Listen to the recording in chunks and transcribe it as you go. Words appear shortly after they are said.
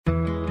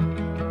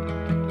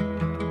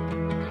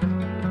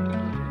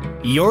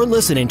You're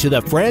listening to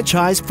the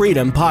Franchise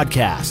Freedom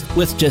Podcast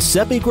with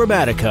Giuseppe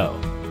Grammatico.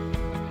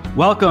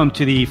 Welcome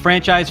to the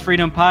Franchise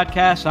Freedom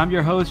Podcast. I'm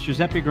your host,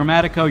 Giuseppe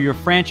Grammatico, your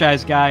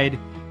franchise guide.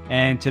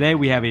 And today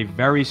we have a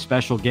very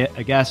special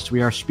guest.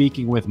 We are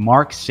speaking with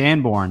Mark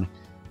Sanborn.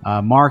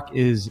 Mark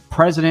is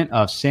president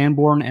of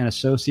Sanborn and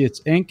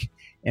Associates, Inc.,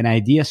 an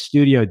idea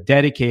studio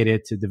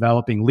dedicated to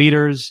developing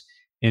leaders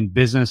in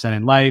business and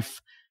in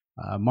life.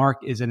 Mark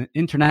is an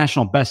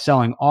international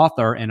best-selling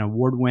author and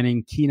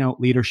award-winning keynote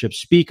leadership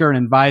speaker and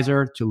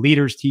advisor to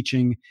leaders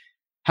teaching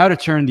how to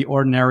turn the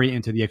ordinary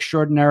into the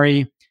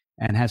extraordinary,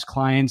 and has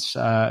client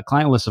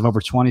list of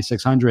over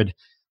 2,600.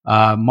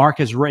 Mark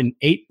has written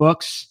 8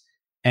 books,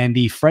 and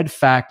the Fred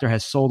Factor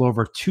has sold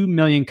over 2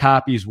 million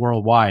copies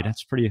worldwide.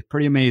 That's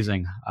pretty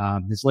amazing.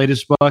 His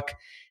latest book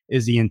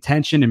is The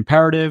Intention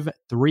Imperative,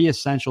 3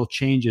 Essential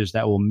Changes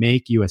That Will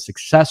Make You a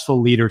Successful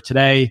Leader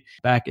Today.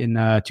 Back in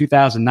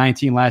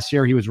 2019, last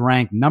year, he was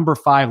ranked number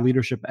 5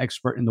 leadership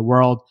expert in the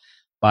world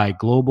by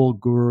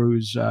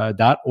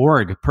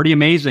globalgurus.org. Pretty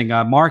amazing.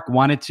 Mark,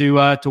 wanted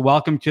to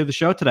welcome you to the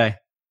show today.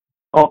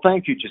 Well,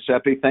 thank you,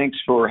 Giuseppe. Thanks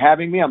for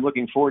having me. I'm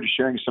looking forward to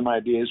sharing some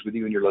ideas with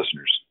you and your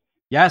listeners.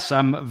 Yes,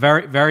 I'm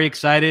very, very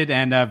excited,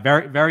 and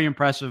very, very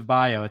impressive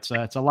bio. It's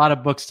a lot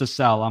of books to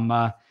sell.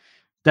 I'm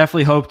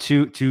definitely hope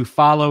to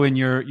follow in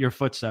your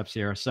footsteps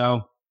here.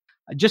 So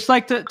I'd just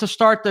like to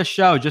start the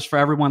show, just for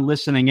everyone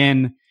listening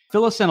in,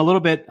 fill us in a little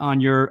bit on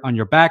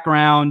your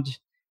background.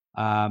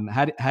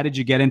 How did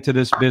you get into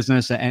this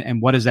business,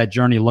 and what does that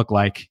journey look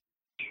like?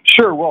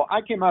 Sure. Well,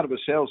 I came out of a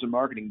sales and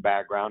marketing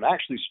background. I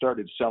actually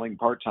started selling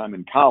part-time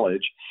in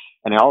college,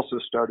 and I also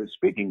started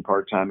speaking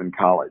part-time in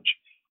college.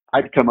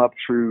 I'd come up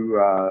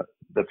through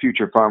the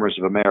Future Farmers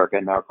of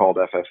America, now called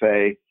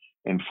FFA,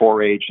 and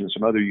 4-H and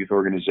some other youth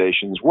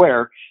organizations,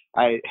 where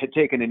I had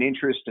taken an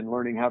interest in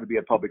learning how to be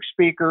a public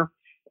speaker.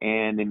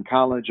 And in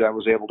college, I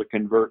was able to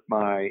convert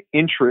my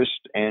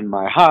interest and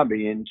my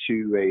hobby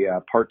into a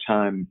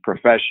part-time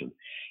profession.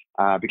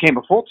 Became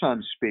a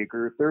full-time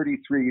speaker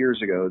 33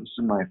 years ago. This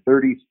is my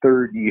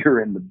 33rd year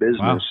in the business.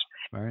 Wow.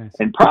 Nice.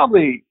 And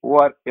probably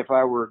if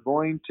I were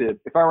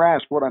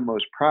asked what I'm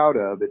most proud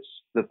of, it's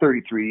the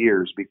 33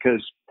 years,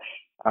 because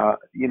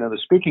the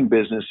speaking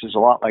business is a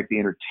lot like the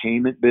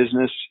entertainment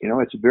business.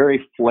 It's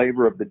very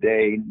flavor of the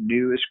day,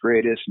 newest,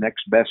 greatest,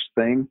 next best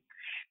thing.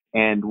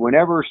 And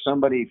whenever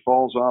somebody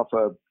falls off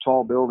a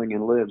tall building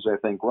and lives, I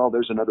think, well,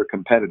 there's another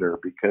competitor,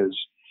 because,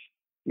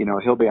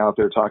 he'll be out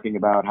there talking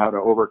about how to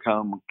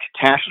overcome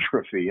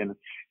catastrophe. And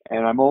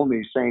I'm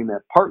only saying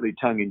that partly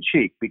tongue in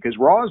cheek, because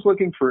we're always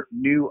looking for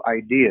new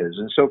ideas.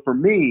 And so for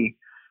me,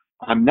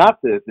 I'm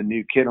not the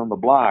new kid on the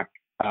block.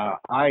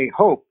 I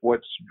hope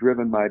what's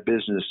driven my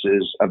business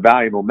is a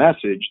valuable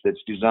message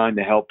that's designed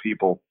to help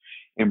people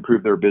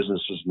improve their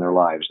businesses and their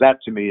lives.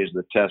 That, to me, is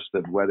the test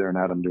of whether or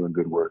not I'm doing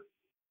good work.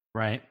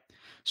 Right.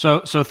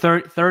 So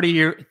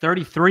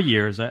 33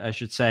 years, I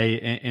should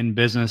say, in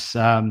business.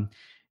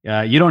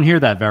 You don't hear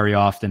that very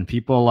often.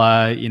 People,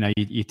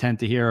 you tend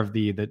to hear of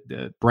the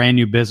brand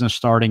new business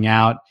starting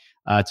out.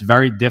 It's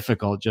very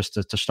difficult just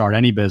to start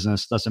any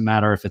business. Doesn't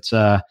matter if it's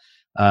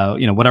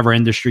whatever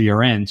industry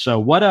you're in. So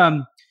what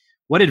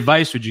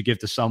advice would you give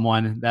to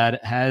someone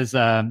that has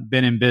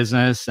been in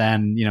business,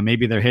 and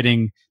maybe they're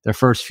hitting their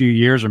first few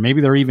years, or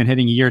maybe they're even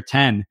hitting year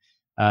 10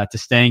 to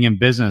staying in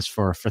business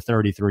for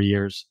 33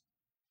 years?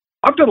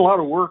 I've done a lot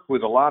of work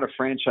with a lot of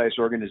franchise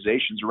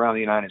organizations around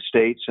the United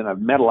States, and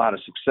I've met a lot of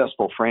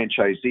successful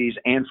franchisees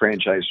and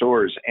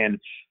franchisors.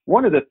 And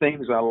one of the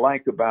things I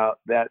like about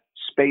that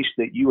space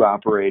that you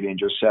operate in,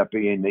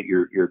 Giuseppe, and that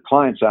your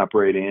clients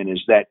operate in,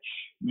 is that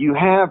you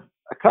have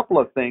a couple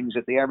of things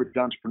that the average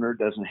entrepreneur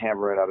doesn't have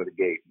right out of the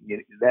gate.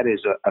 That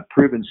is a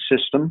proven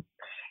system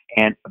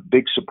and a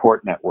big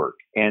support network.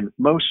 And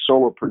most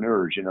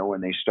solopreneurs,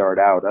 when they start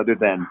out, other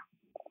than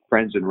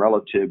friends and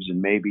relatives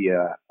and maybe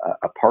a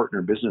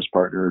business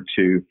partner or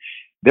two,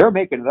 they're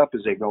making it up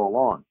as they go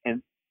along.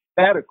 And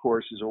that, of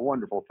course, is a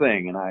wonderful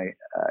thing. And I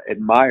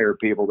admire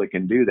people that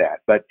can do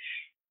that. But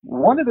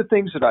one of the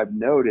things that I've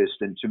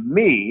noticed, and to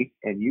me,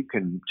 and you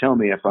can tell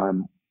me if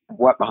I'm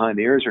wet behind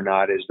the ears or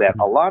not, is that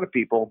a lot of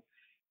people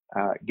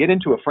get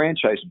into a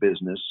franchise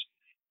business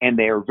and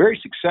they are very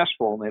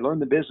successful and they learn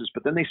the business,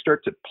 but then they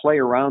start to play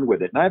around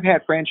with it. And I've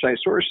had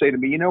franchisors say to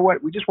me, you know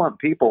what, we just want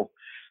people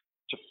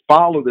to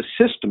follow the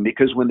system,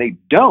 because when they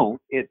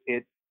don't, it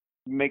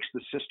makes the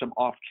system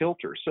off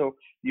kilter. So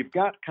you've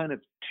got kind of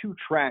 2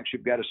 tracks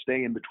you've got to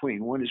stay in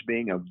between. One is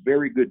being a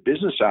very good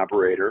business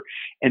operator,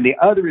 and the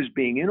other is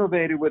being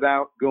innovative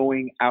without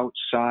going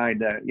outside,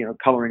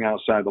 coloring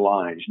outside the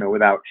lines,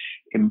 without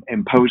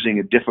imposing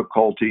a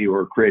difficulty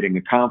or creating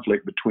a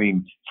conflict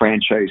between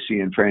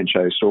franchisee and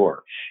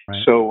franchisor.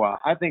 Right. So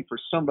I think for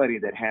somebody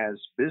that has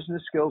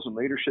business skills and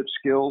leadership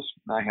skills,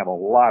 I have a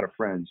lot of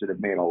friends that have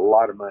made a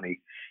lot of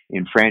money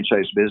in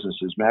franchise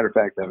businesses. Matter of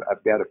fact,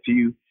 I've got a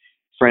few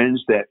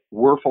friends that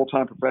were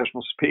full-time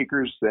professional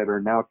speakers that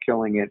are now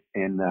killing it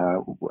in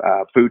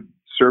food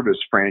service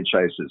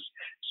franchises.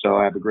 So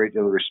I have a great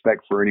deal of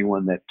respect for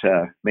anyone that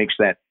makes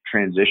that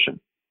transition.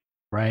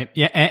 Right.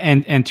 Yeah.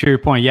 And to your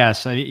point,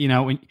 yes.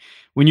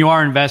 When you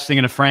are investing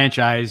in a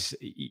franchise,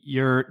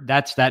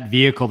 that's that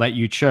vehicle that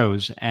you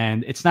chose,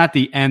 and it's not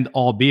the end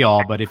all be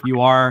all. But if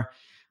you are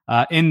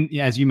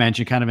as you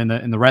mentioned, kind of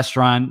in the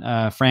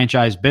restaurant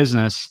franchise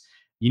business,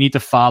 you need to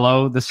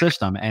follow the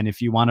system. And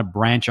if you want to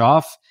branch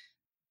off,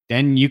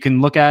 then you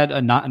can look at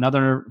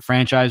another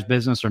franchise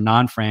business or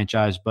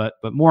non-franchise. But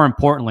more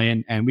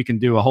importantly, and we can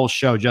do a whole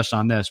show just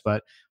on this.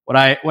 But what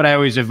I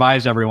always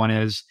advise everyone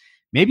is,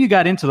 maybe you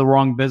got into the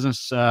wrong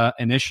business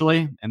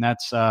initially, and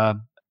that's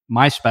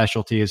my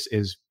specialty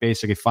is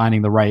basically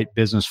finding the right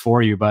business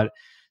for you. But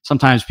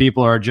sometimes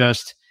people are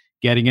just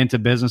getting into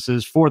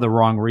businesses for the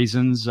wrong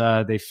reasons.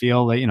 They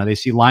feel that, they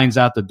see lines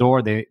out the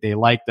door. They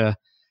like the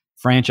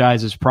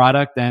franchise's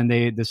product and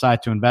they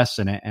decide to invest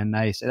in it. And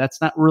I say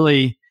that's not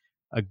really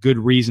a good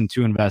reason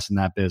to invest in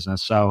that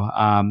business. So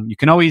you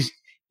can always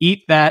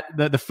eat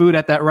the food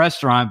at that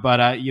restaurant,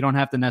 but you don't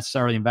have to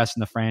necessarily invest in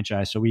the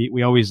franchise. So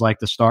we always like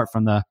to start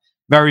from the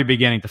very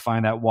beginning to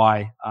find out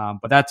why.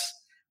 But that's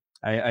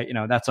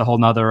that's a whole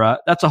nother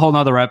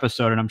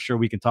episode, and I'm sure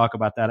we can talk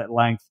about that at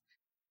length.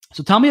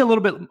 So tell me a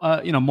little bit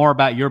more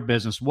about your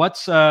business.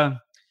 What's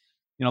a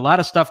lot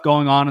of stuff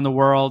going on in the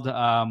world.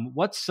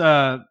 What's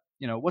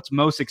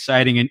most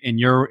exciting in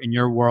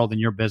your world, in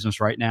your business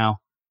right now?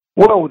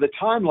 Well, the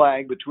time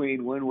lag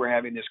between when we're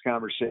having this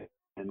conversation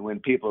and when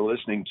people are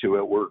listening to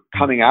it, we're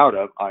coming out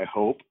of, I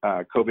hope,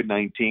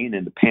 COVID-19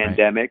 and the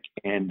pandemic,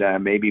 right.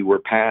 And maybe we're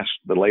past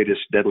the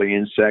latest deadly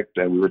insect.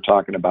 We were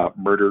talking about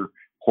murder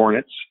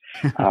hornets,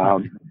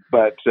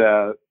 but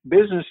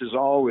business has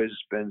always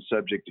been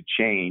subject to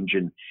change.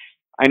 And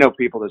I know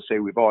people that say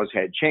we've always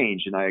had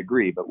change, and I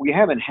agree, but we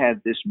haven't had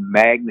this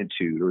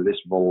magnitude or this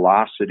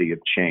velocity of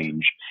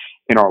change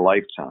in our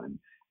lifetime.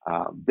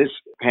 This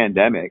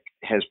pandemic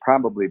has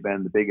probably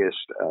been the biggest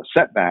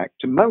setback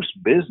to most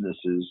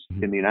businesses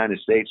in the United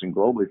States and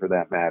globally for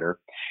that matter.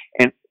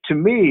 And to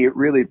me, it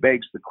really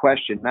begs the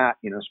question, not,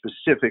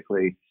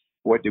 specifically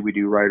what did we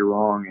do right or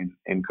wrong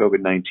in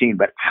COVID-19,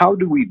 but how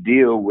do we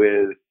deal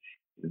with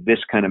this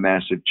kind of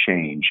massive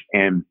change?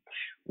 And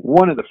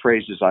one of the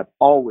phrases I've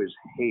always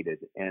hated,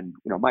 and,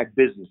 my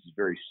business is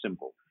very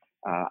simple.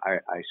 I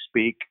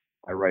speak,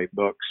 I write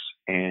books,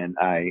 and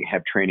I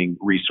have training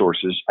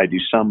resources. I do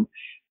some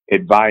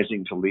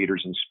advising to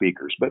leaders and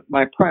speakers, but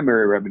my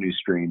primary revenue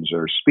streams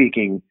are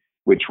speaking,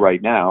 which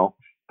right now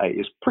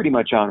is pretty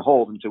much on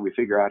hold until we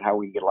figure out how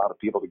we can get a lot of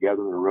people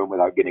together in a room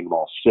without getting them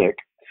all sick,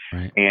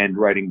 right. And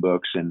writing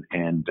books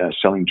and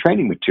selling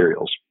training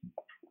materials.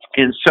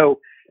 And so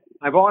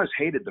I've always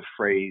hated the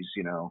phrase,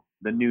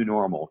 the new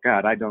normal.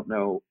 God, I don't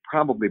know,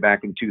 probably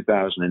back in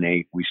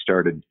 2008, we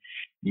started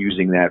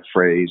using that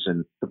phrase.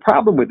 And the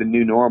problem with the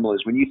new normal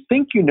is when you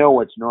think you know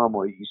what's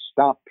normal, you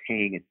stop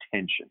paying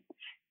attention.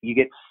 You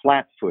get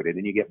flat-footed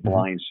and you get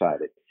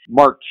blindsided.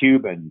 Mark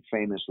Cuban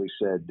famously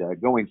said,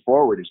 going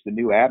forward is the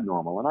new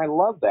abnormal. And I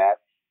love that,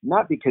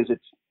 not because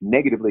it's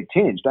negatively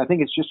tinged. I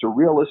think it's just a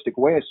realistic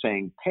way of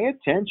saying, pay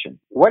attention.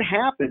 What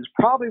happens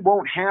probably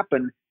won't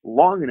happen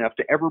long enough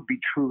to ever be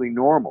truly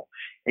normal.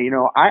 And,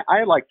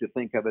 I like to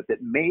think of it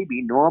that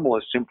maybe normal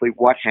is simply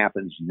what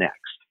happens next.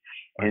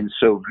 And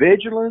so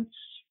vigilance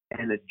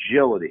and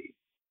agility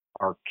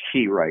are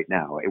key right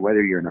now,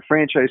 whether you're in a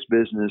franchise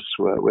business,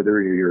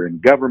 whether you're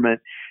in government,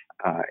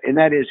 and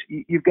that is,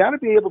 you've got to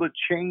be able to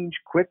change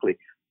quickly.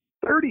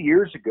 30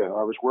 years ago,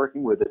 I was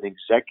working with an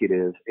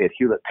executive at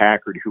Hewlett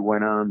Packard who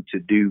went on to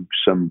do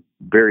some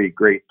very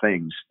great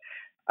things.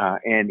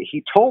 And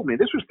he told me,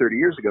 this was 30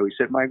 years ago, he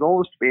said, my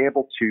goal is to be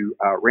able to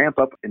ramp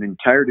up an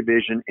entire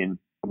division in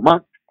a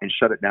month and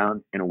shut it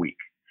down in a week.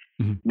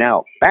 Mm-hmm.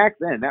 Now, back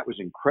then, that was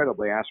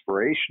incredibly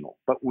aspirational.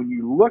 But when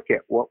you look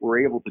at what we're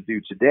able to do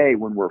today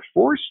when we're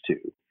forced to,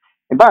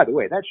 and by the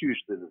way, that's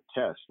usually the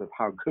test of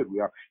how good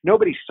we are.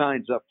 Nobody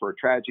signs up for a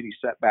tragedy,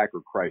 setback,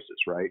 or crisis,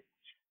 right?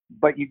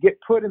 But you get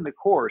put in the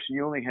course and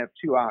you only have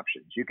two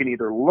options. You can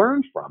either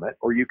learn from it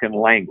or you can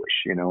languish,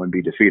 and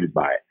be defeated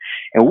by it.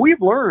 And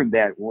we've learned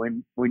that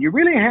when you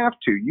really have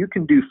to, you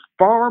can do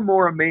far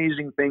more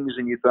amazing things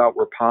than you thought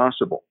were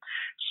possible.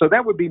 So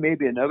that would be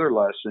maybe another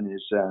lesson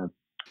is,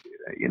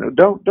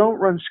 don't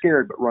run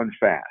scared, but run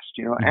fast.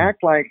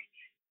 Act like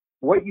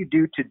what you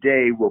do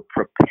today will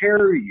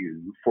prepare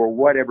you for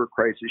whatever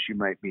crisis you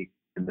might meet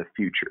in the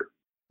future.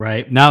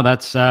 Right. No,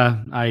 that's,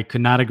 I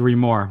could not agree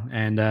more.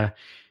 And,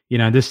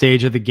 this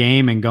stage of the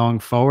game and going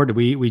forward,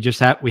 we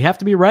have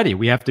to be ready.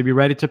 We have to be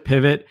ready to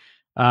pivot.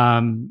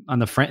 In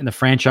the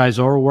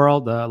franchisor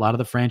world, a lot of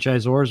the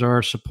franchisors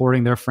are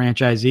supporting their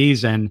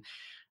franchisees and,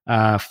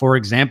 for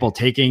example,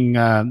 taking,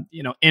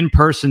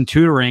 in-person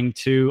tutoring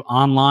to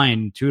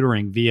online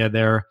tutoring via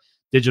their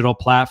digital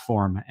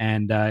platform.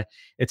 And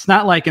it's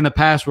not like in the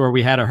past where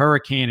we had a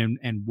hurricane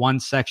and one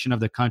section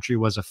of the country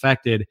was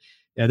affected.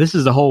 This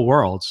is the whole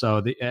world.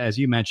 So as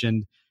you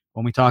mentioned,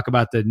 when we talk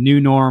about the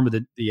new norm,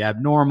 the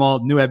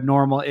new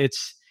abnormal,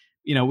 it's,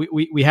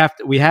 we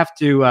have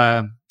to,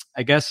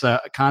 I guess,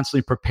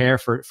 constantly prepare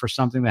for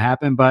something to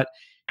happen. But,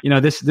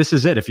 this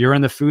is it. If you're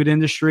in the food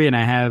industry, and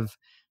I have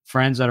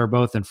friends that are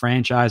both in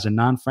franchise and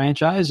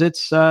non-franchise,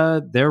 it's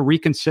they're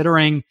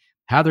reconsidering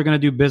how they're going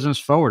to do business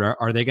forward.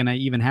 Are they going to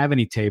even have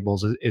any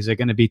tables? Is it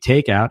going to be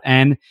takeout?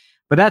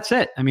 But that's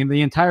it. I mean,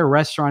 the entire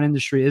restaurant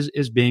industry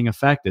is being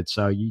affected.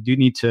 So you do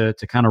need to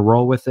kind of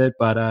roll with it,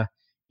 but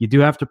you do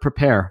have to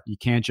prepare. You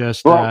can't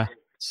just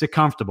sit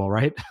comfortable,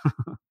 right?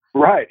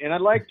 Right. And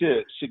I'd like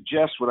to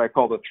suggest what I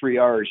call the 3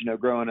 R's.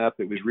 Growing up,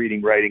 it was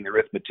reading, writing,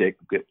 arithmetic.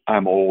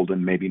 I'm old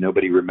and maybe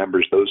nobody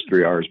remembers those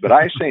 3 R's. But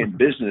I say in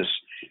business,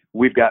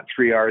 we've got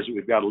 3 R's that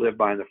we've got to live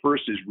by. And the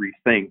first is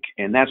rethink.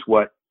 And that's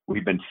what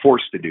we've been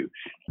forced to do.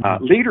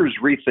 Leaders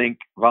rethink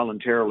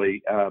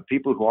voluntarily.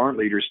 People who aren't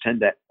leaders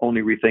tend to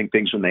only rethink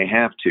things when they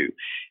have to.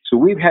 So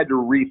we've had to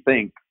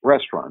rethink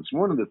restaurants.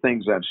 One of the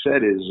things I've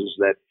said is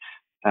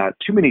that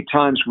too many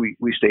times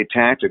we stay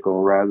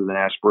tactical rather than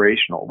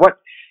aspirational. What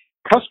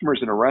customers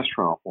in a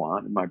restaurant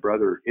want, and my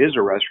brother is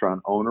a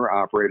restaurant owner,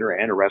 operator,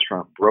 and a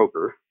restaurant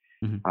broker,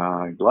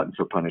 glutton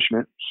for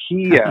punishment.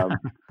 He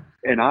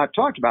and I've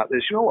talked about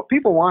this. What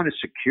people want is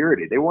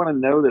security. They want to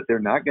know that they're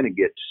not going to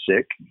get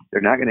sick.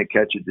 They're not going to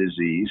catch a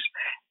disease.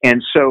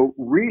 And so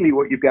really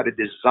what you've got to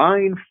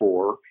design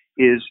for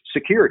is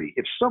security.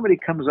 If somebody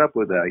comes up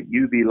with a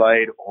UV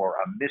light or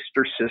a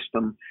mister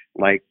system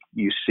like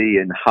you see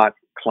in hot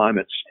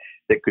climates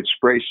that could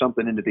spray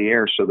something into the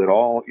air so that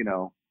all,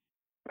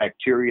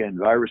 bacteria and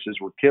viruses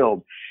were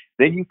killed,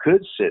 then you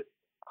could sit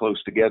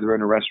close together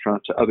in a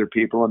restaurant to other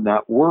people and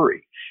not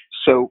worry.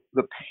 So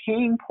the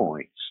pain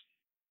points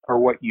are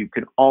what you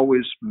can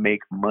always make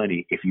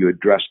money if you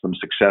address them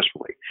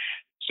successfully.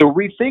 So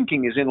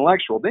rethinking is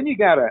intellectual. Then you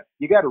gotta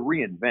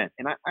reinvent.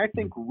 And I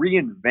think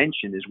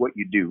reinvention is what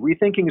you do.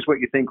 Rethinking is what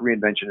you think,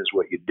 reinvention is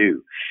what you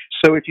do.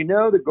 So if you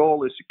know the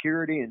goal is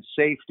security and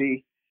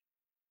safety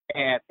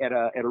at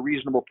a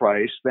reasonable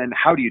price, then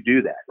how do you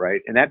do that,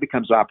 right? And that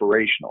becomes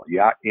operational. You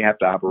have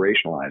to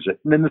operationalize it.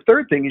 And then the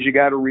third thing is you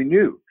got to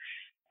renew,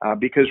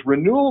 because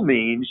renewal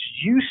means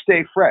you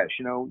stay fresh.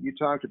 You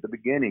talked at the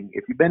beginning,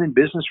 if you've been in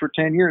business for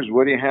 10 years,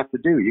 what do you have to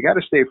do? You got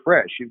to stay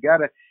fresh. You've got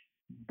to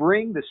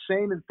bring the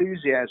same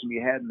enthusiasm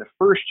you had in the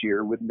first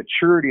year with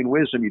maturity and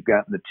wisdom you've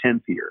got in the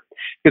 10th year.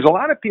 Because a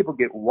lot of people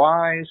get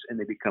wise and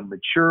they become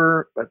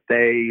mature, but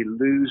they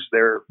lose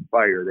their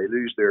fire. They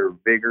lose their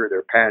vigor,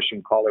 their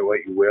passion, call it what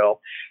you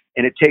will.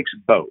 And it takes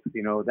both.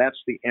 That's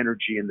the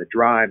energy and the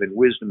drive, and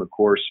wisdom, of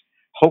course,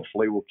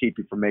 hopefully will keep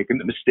you from making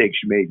the mistakes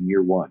you made in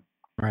year one.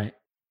 Right.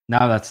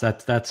 No,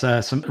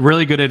 that's some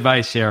really good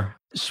advice here.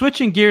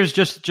 Switching gears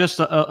just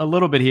a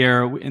little bit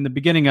here. In the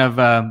beginning of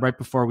right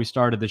before we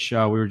started the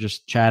show, we were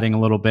just chatting a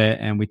little bit,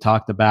 and we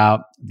talked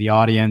about the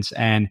audience,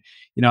 and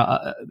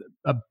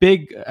a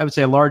big, I would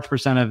say, a large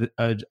percentage,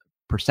 of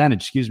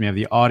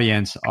the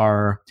audience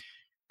are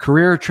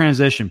career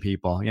transition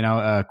people.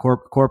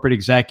 Corporate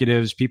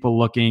executives, people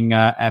looking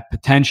at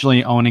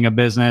potentially owning a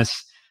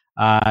business.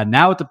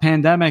 Now with the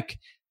pandemic,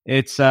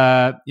 it's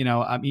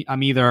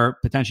I'm either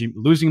potentially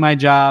losing my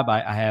job.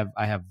 I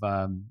have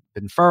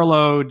been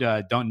furloughed.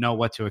 Don't know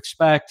what to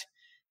expect.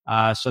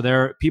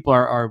 So people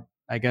are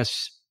I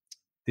guess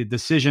the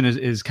decision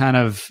is kind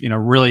of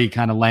really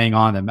kind of laying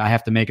on them. I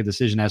have to make a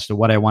decision as to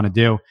what I want to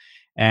do.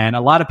 And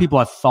a lot of people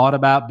have thought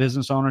about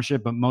business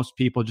ownership, but most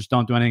people just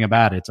don't do anything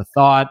about it. It's a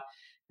thought,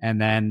 and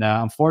then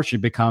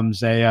unfortunately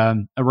becomes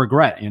a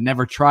regret. You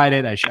never tried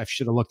it. I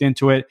should have looked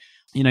into it.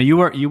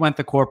 You went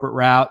the corporate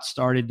route,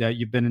 started,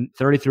 you've been in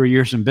 33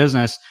 years in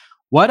business.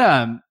 What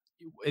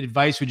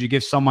advice would you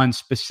give someone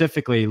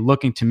specifically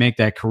looking to make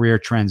that career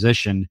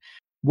transition?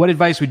 What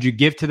advice would you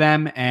give to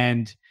them?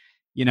 And,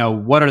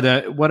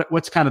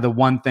 what's kind of the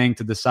one thing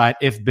to decide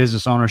if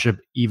business ownership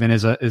even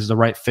is the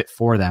right fit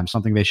for them,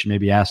 something they should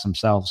maybe ask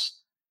themselves?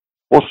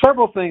 Well,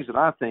 several things that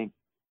I think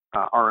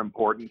are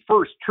important.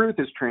 First, truth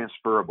is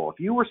transferable. If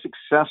you were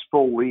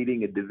successful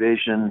leading a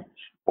division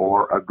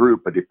or a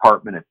group, a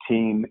department, a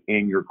team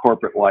in your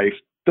corporate life,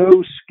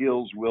 those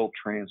skills will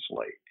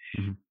translate.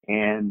 Mm-hmm.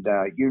 And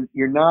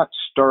you're not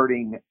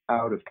starting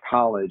out of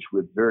college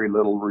with very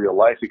little real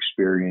life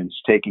experience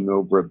taking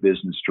over a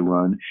business to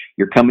run.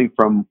 You're coming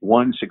from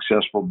one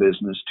successful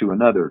business to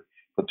another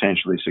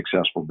potentially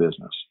successful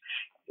business.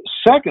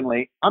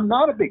 Secondly, I'm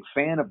not a big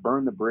fan of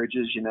burn the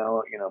bridges,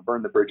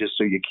 burn the bridges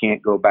so you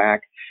can't go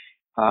back.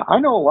 I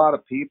know a lot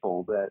of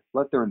people that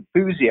let their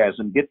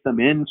enthusiasm get them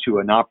into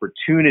an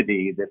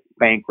opportunity that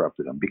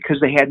bankrupted them because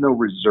they had no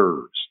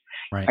reserves.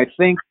 Right. I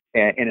think,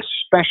 and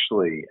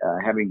especially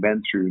having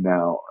been through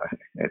now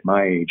at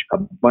my age, a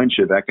bunch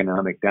of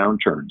economic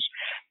downturns,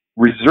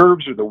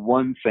 reserves are the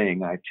one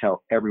thing I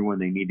tell everyone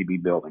they need to be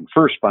building.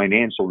 First,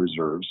 financial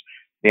reserves.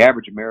 The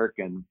average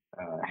American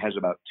has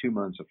about 2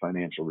 months of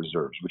financial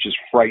reserves, which is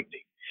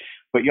frightening.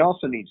 But you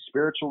also need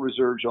spiritual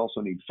reserves. You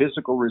also need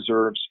physical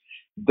reserves.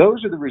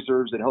 Those are the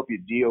reserves that help you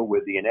deal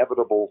with the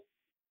inevitable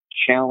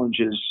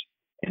challenges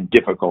and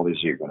difficulties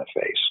you're going to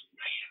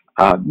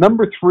face.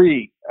 Number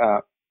three,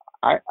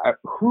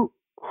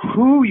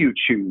 who you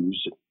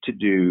choose to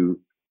do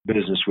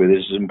business with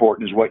is as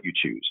important as what you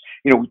choose.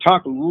 We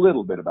talked a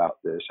little bit about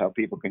this, how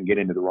people can get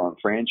into the wrong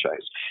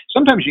franchise.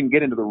 sometimes you can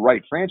get into the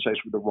right franchise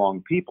with the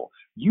wrong people.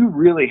 You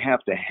really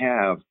have to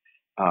have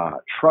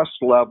trust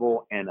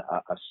level and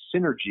a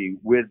synergy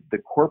with the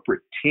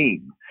corporate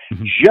team.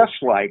 Mm-hmm. Just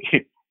like,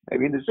 I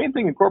mean, the same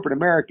thing in corporate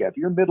America. If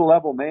you're a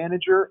middle-level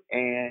manager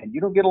and you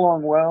don't get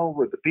along well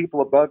with the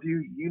people above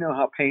you, you know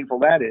how painful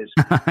that is.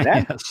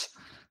 Yes.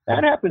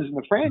 That happens in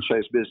the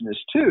franchise business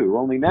too.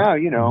 Only now,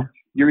 you know,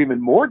 you're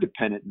even more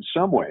dependent in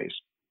some ways.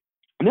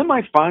 And then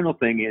my final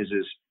thing is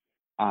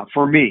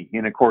for me,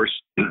 and of course,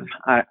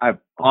 I've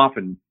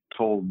often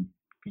told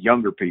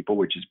younger people,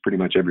 which is pretty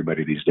much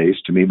everybody these days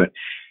to me, but,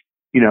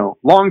 you know,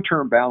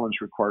 long-term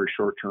balance requires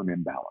short-term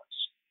imbalance.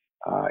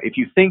 If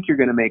you think you're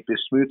going to make this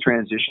smooth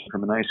transition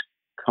from a nice,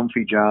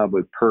 comfy job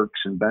with perks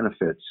and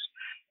benefits,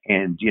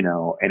 and, you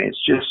know, and it's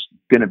just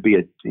going to be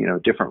a, you know,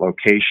 different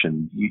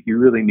location, you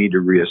really need to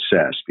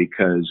reassess,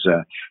 because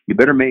you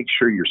better make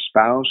sure your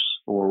spouse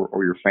or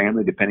your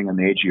family, depending on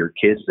the age of your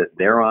kids, that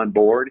they're on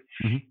board.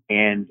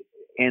 Mm-hmm.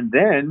 And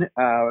then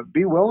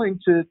be willing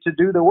to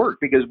do the work.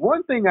 Because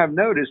one thing I've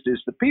noticed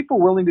is the people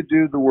willing to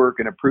do the work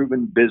in a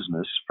proven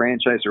business,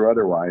 franchise or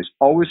otherwise,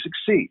 always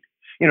succeed.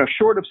 You know,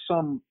 short of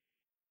some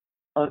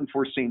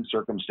unforeseen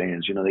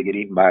circumstance, you know, they get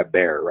eaten by a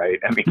bear, right?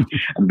 I mean,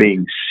 I'm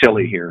being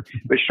silly here,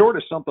 but short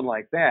of something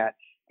like that,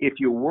 if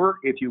you work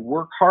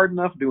hard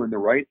enough doing the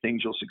right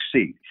things, you'll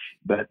succeed.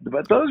 But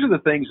those are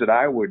the things that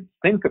I would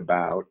think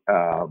about,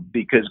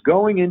 because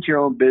going into your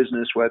own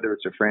business, whether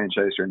it's a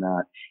franchise or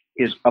not,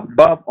 is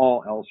above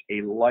all else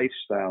a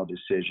lifestyle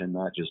decision,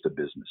 not just a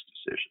business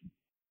decision.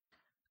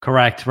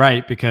 Correct.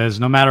 Right. Because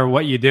no matter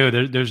what you do,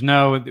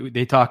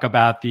 they talk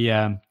about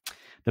the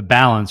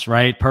balance,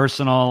 right?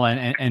 Personal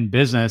and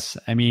business.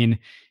 I mean,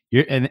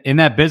 you're in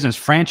that business,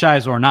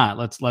 franchise or not,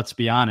 let's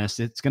be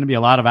honest, it's going to be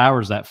a lot of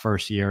hours that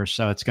first year.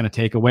 So it's going to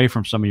take away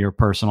from some of your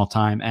personal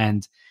time.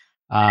 And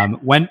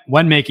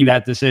when making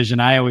that decision,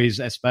 I always,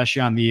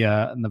 especially on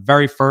the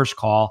very first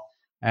call,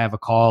 I have a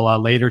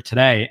call later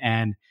today,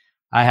 and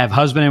I have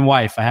husband and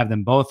wife. I have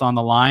them both on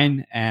the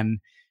line, and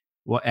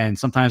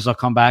sometimes they'll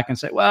come back and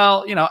say,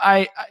 well, you know,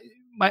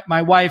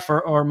 my wife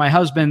or my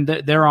husband,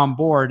 they're on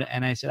board.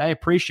 And I said, I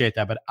appreciate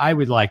that, but I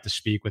would like to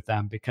speak with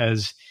them,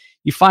 because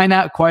you find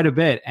out quite a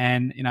bit.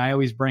 And, you know, I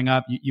always bring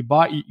up, you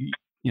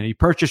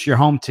purchase your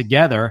home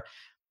together.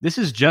 This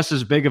is just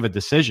as big of a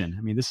decision.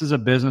 I mean, this is a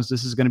business.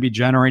 This is going to be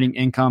generating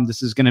income.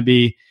 This is going to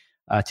be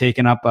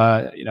taking up,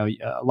 a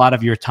lot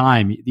of your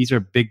time. These are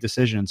big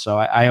decisions. So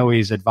I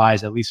always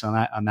advise, at least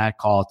on that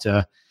call,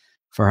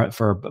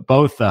 for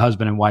both the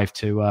husband and wife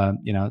to,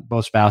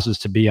 both spouses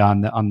to be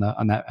on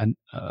that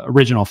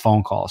original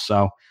phone call.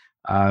 So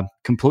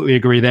completely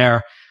agree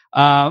there.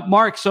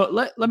 Mark, so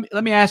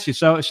let me ask you.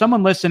 So if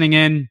someone listening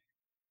in,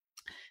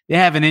 they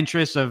have an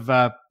interest of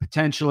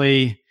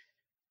potentially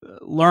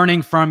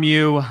learning from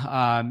you,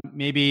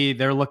 maybe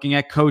they're looking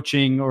at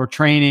coaching or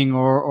training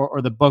or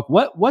the book.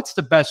 What's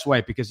the best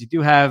way? Because you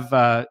do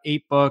have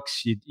 8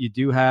 books.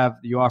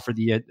 You offer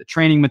the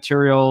training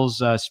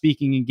materials,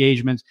 speaking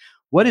engagements.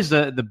 What is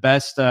the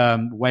best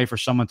way for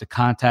someone to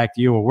contact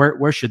you, or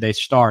where should they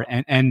start?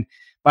 And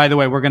by the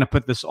way, we're going to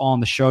put this all in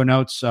the show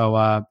notes.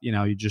 So,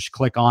 you just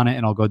click on it and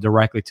it'll go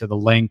directly to the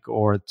link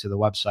or to the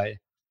website.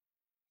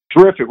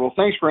 Terrific. Well,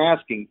 thanks for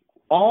asking.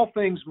 All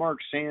things Mark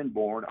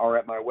Sanborn are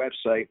at my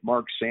website,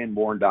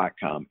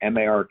 marksanborn.com,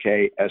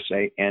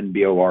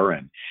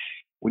 MarkSanborn.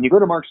 When you go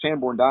to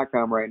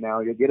marksanborn.com right now,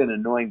 you'll get an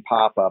annoying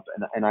pop-up,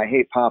 and I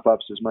hate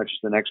pop-ups as much as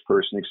the next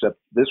person, except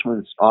this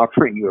one's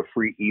offering you a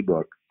free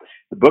ebook.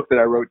 The book that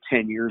I wrote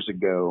 10 years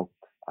ago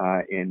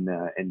in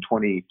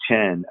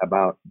 2010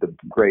 about the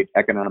great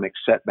economic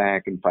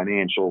setback and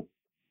financial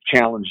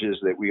challenges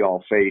that we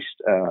all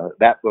faced,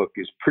 that book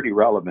is pretty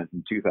relevant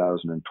in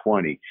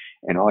 2020.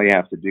 And all you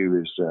have to do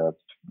is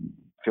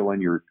fill in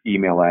your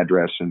email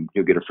address and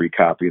you'll get a free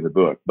copy of the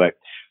book. But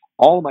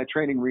all of my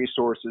training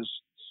resources,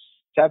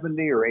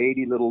 70 or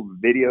 80 little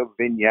video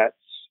vignettes,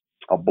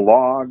 a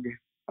blog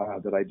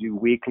that I do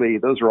weekly,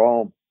 those are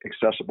all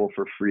accessible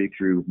for free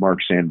through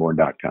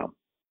marksanborn.com.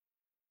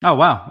 Oh,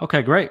 wow.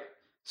 Okay, great.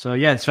 So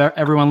yeah, so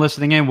everyone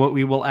listening in,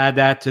 we will add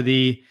that to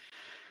the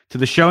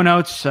show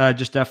notes.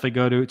 Just definitely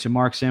go to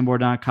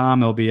marksanborn.com.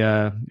 There'll be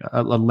a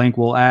link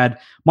we'll add.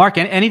 Mark,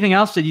 anything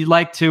else that you'd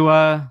like to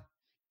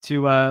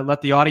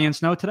let the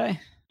audience know today?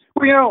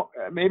 Well,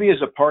 maybe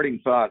as a parting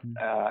thought,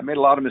 I made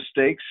a lot of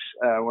mistakes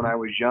when I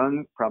was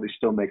young, probably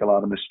still make a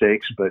lot of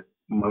mistakes, but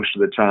most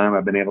of the time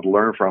I've been able to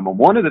learn from them.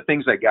 One of the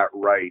things I got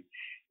right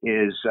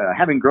is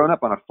having grown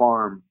up on a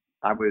farm,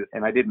 that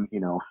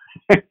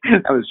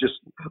was just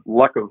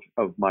luck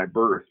of my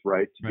birth,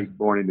 right? To be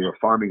born into a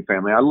farming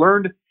family. I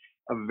learned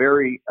a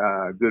very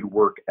good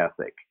work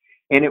ethic.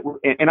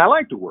 And I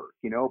like to work,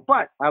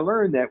 but I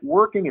learned that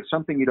working at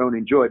something you don't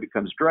enjoy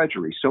becomes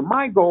drudgery. So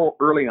my goal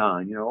early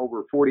on,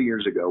 over 40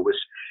 years ago, was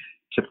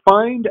to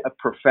find a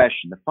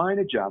profession, to find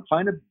a job,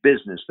 find a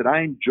business that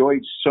I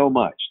enjoyed so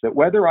much that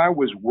whether I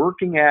was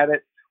working at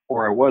it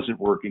or I wasn't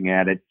working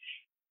at it,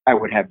 I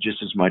would have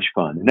just as much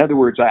fun. In other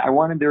words, I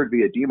wanted there to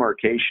be a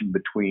demarcation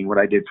between what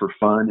I did for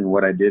fun and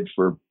what I did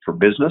for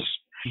business.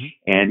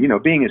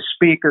 And, being a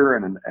speaker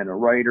and a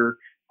writer,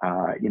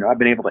 I've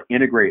been able to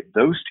integrate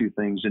those two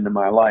things into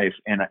my life,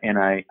 and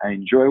I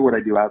enjoy what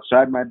I do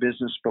outside my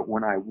business. But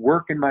when I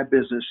work in my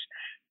business,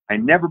 I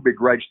never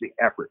begrudge the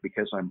effort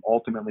because I'm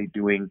ultimately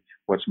doing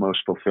what's most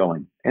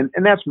fulfilling. And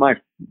that's my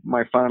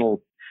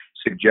final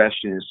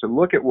suggestion, is to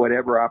look at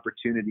whatever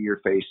opportunity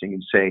you're facing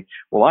and say,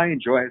 well, I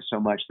enjoy it so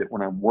much that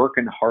when I'm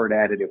working hard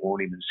at it, it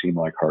won't even seem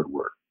like hard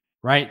work.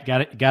 Right.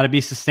 Got to be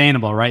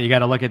sustainable, right? You got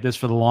to look at this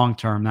for the long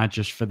term, not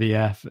just for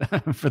the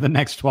for the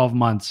next 12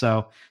 months.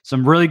 So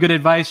some really good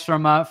advice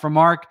from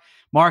Mark.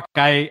 Mark,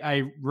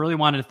 I really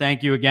wanted to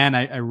thank you again.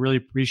 I really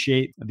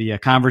appreciate the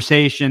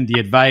conversation, the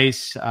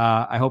advice.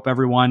 I hope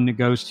everyone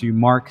goes to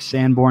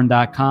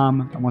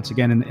marksanborn.com. And once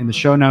again, in the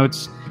show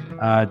notes,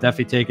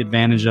 definitely take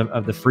advantage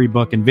of the free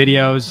book and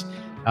videos.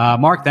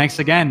 Mark, thanks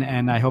again,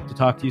 and I hope to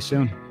talk to you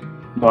soon.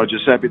 Well,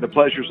 Giuseppe, the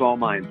pleasure's all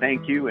mine.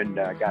 Thank you, and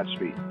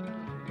Godspeed.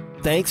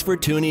 Thanks for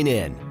tuning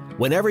in.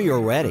 Whenever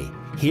you're ready,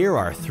 here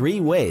are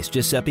 3 ways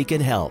Giuseppe can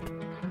help.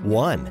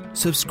 1.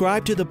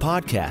 Subscribe to the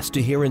podcast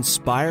to hear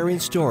inspiring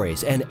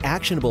stories and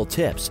actionable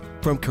tips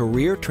from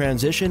career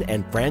transition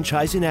and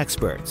franchising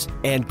experts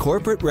and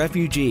corporate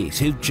refugees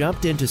who've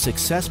jumped into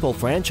successful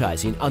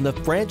franchising on the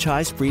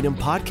Franchise Freedom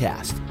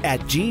Podcast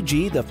at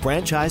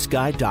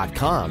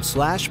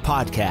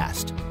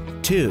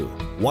ggthefranchiseguide.com/podcast. 2.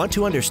 Want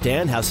to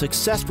understand how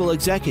successful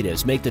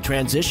executives make the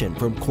transition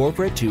from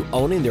corporate to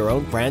owning their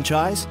own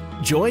franchise?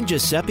 Join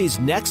Giuseppe's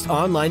next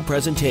online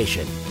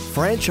presentation,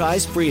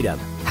 Franchise Freedom: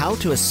 How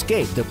to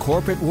Escape the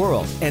Corporate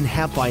World and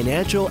Have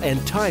Financial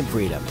and Time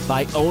Freedom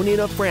by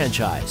Owning a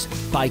Franchise,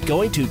 by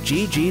going to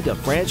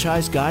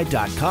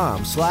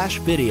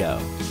ggthefranchiseguide.com/video.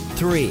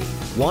 3.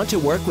 Want to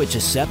work with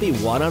Giuseppe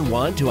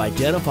one-on-one to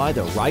identify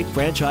the right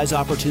franchise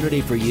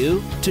opportunity for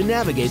you, to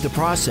navigate the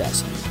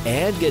process,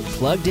 and get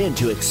plugged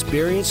into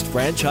experienced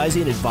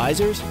franchising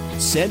advisors?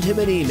 Send him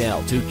an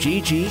email to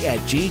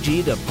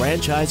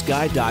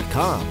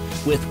gg@ggthefranchiseguide.com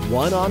with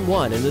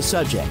one-on-one in the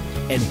subject,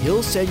 and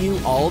he'll send you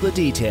all the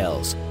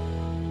details.